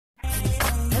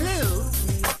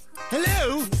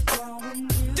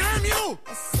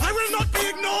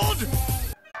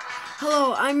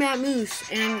Hello, I'm Matt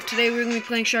Moose, and today we're going to be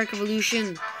playing Shark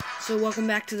Evolution. So welcome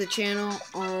back to the channel.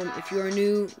 If you are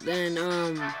new, then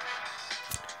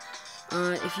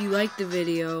if you like the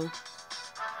video,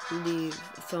 leave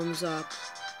a thumbs up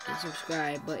and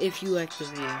subscribe. But if you like the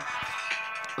video,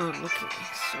 okay,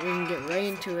 so we can get right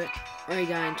into it. Already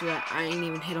got into it. I ain't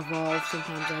even hit evolve.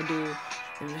 Sometimes I do.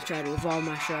 I'm gonna try to evolve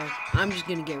my shark. I'm just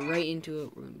gonna get right into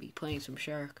it. We're gonna be playing some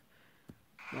shark.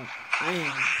 Well, I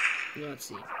am. Let's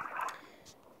see.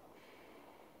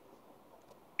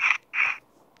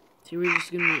 So we're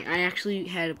just gonna be, I actually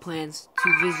had plans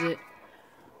to visit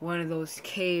one of those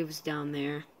caves down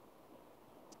there.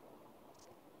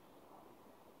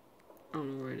 I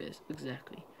don't know where it is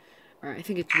exactly. Alright, I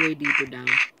think it's way deeper down.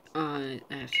 I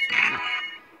have to find it.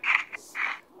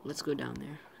 Let's go down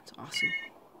there. It's awesome.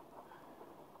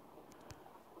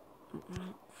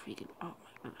 Oh, freaking, oh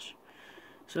my gosh.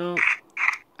 So,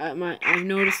 I've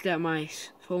noticed that my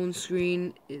phone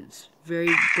screen is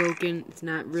very broken. It's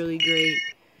not really great.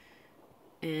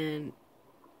 And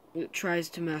it tries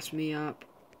to mess me up.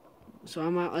 So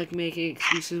I'm not like making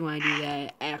excuses when I do that.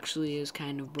 It actually is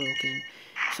kind of broken.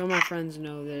 Some of my friends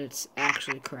know that it's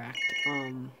actually cracked.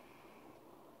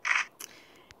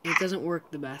 It doesn't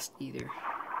work the best either.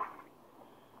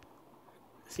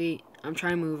 See, I'm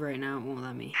trying to move right now. It won't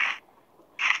let me.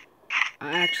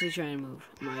 I'm actually trying to move.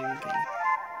 I'm not even kidding.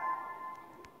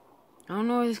 I don't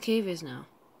know where this cave is now.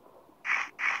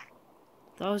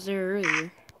 Thought I was there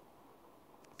earlier.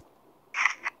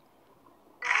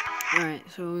 Alright,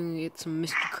 so we're gonna get some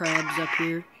Mr. Krabs up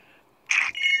here.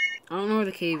 I don't know where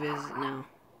the cave is now.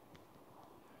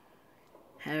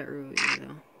 Had it earlier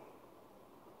though.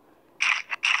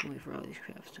 Wait for all these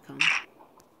crabs to come.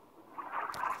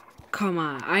 Come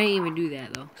on, I didn't even do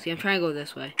that though. See, I'm trying to go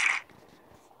this way.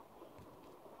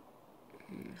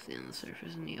 Stay on the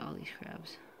surface and eat all these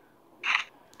crabs.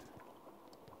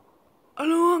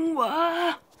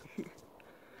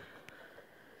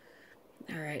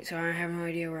 Alright, so I have no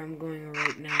idea where I'm going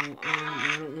right now.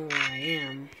 I don't know where I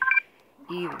am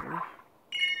either.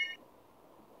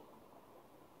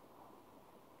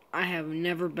 I have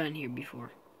never been here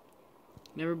before.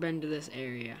 Never been to this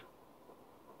area.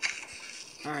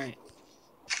 Alright.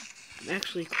 I'm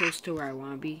actually close to where I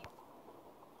want to be.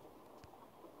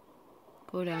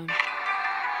 Go down.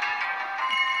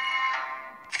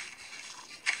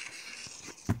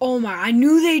 Oh my, I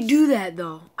knew they'd do that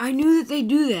though. I knew that they'd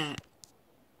do that.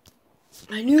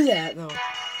 I knew that though.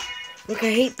 Look,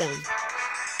 I hate them.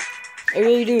 I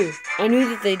really do. I knew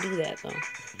that they'd do that though.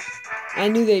 I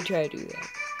knew they'd try to do that.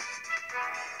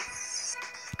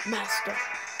 Master.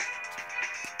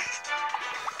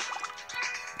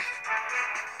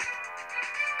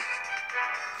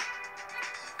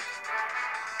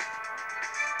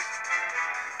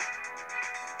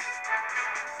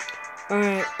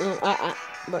 Alright,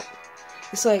 but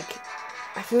it's like,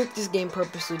 I feel like this game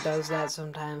purposely does that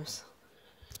sometimes.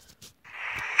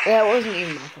 That wasn't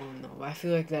even my phone though, but I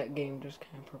feel like that game just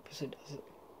kind of purposely does it.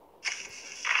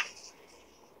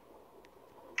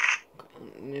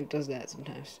 And it does that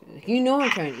sometimes too. Like, you know I'm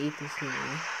trying to eat this thing,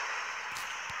 right?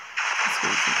 Let's go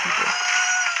eat some people.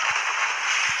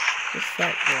 This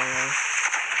fat girl, though.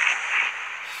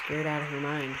 Scared out of her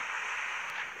mind.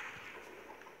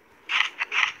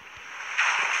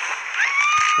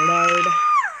 Lord.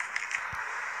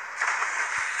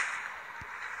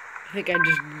 I think I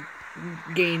just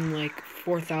gained like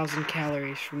 4,000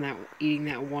 calories from that eating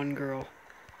that one girl.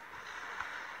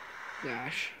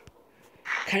 Gosh.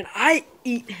 Can I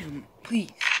eat him,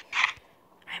 please?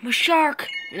 I'm a shark,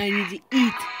 and I need to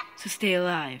eat to stay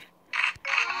alive.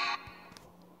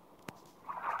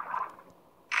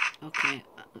 Okay,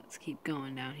 let's keep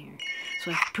going down here.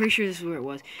 So I'm pretty sure this is where it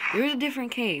was. There was a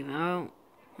different cave.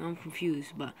 I'm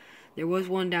confused, but there was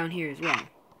one down here as well.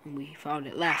 And we found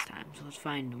it last time, so let's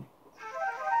find them.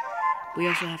 We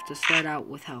also have to start out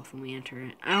with health when we enter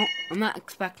it. I'm not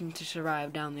expecting to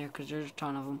survive down there because there's a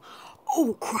ton of them.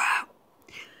 Oh, crap!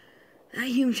 That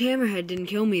huge hammerhead didn't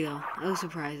kill me, though. That was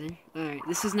surprising. Alright,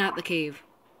 this is not the cave.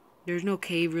 There's no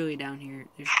cave really down here.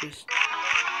 There's just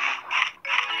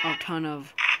a ton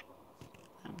of...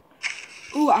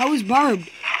 Ooh, I was barbed!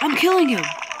 I'm killing him!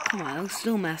 Come on, that was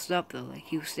still messed up, though. Like,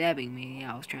 he was stabbing me.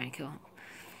 Yeah, I was trying to kill him.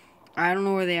 I don't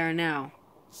know where they are now.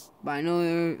 But I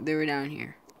know they were down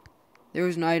here. There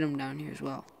was an item down here as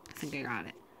well. I think I got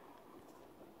it.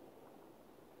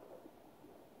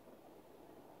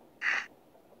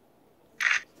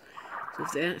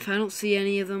 So if I don't see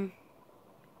any of them,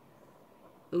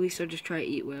 at least I'll just try to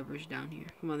eat whatever's down here.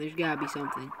 Come on, there's gotta be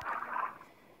something.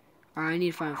 Alright, I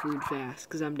need to find food fast,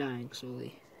 because I'm dying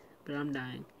slowly. But I'm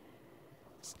dying.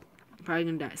 I'm probably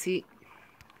gonna die. See,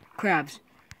 crabs.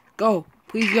 Go.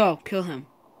 Please go. Kill him.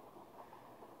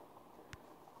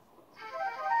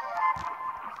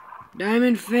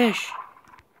 Diamond fish.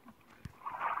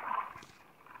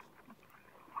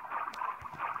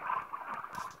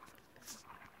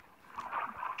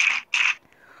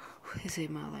 He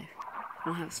saved my life.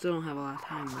 Still don't have a lot of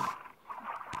time though.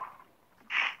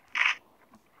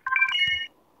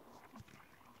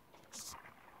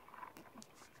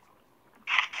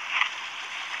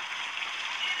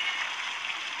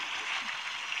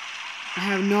 I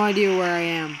have no idea where I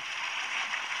am.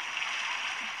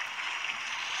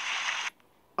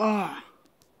 Oh.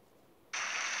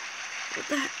 What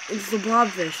the heck? It's the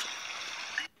blobfish.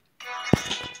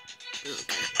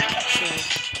 Okay.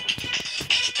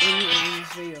 So, I'm gonna end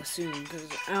this video soon, because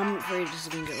I'm afraid this is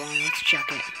gonna get long. Let's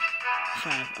check it.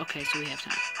 5. Okay, so we have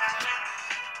time.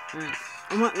 Alright.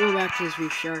 I might go back to this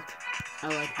reef shark. I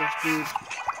like this dude.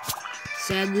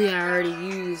 Sadly, I already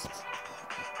used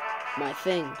my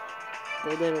thing.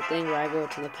 The little thing where I go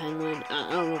to the penguin. I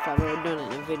don't know if I've ever done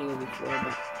it in a video before,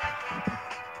 but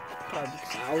probably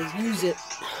because I always use it.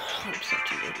 I'm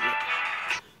such an idiot.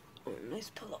 Oh, nice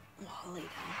pillow. Oh, I'll lay down.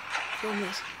 Film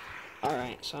this.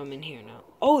 Alright, so I'm in here now.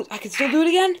 Oh, I can still do it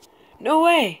again? No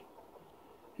way.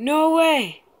 No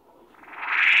way.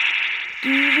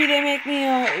 Usually they make me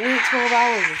wait 12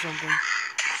 hours or something.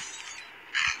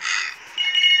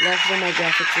 That's when my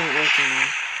graphics weren't working now.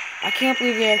 I can't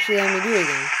believe they actually let me do it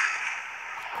again.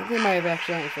 I think they might have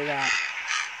accidentally forgot.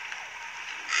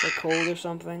 It's like cold or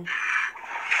something.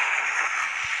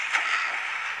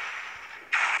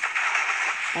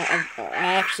 I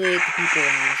actually ate the people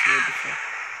when I was here before.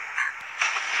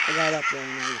 I got up there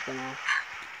and everything all.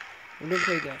 I'm doing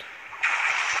pretty good.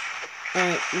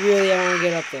 Alright, really, I want to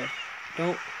get up there.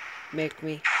 Don't make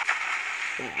me.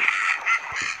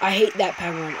 I hate that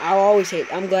penguin. I'll always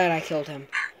hate. I'm glad I killed him.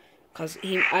 Because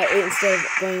instead of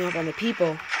going up on the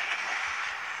people.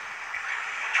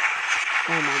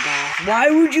 Oh my gosh. Why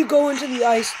would you go into the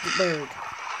iceberg?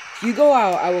 If you go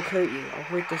out, I will hurt you. I'll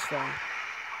hurt this guy.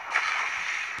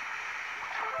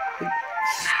 The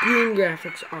screen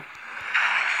graphics are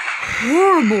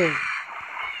horrible.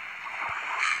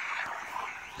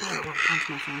 I don't want to punch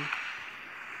my phone.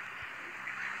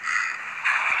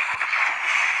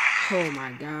 Oh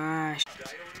my gosh.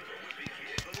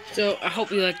 So, I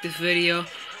hope you liked this video.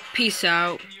 Peace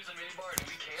out.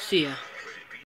 See ya.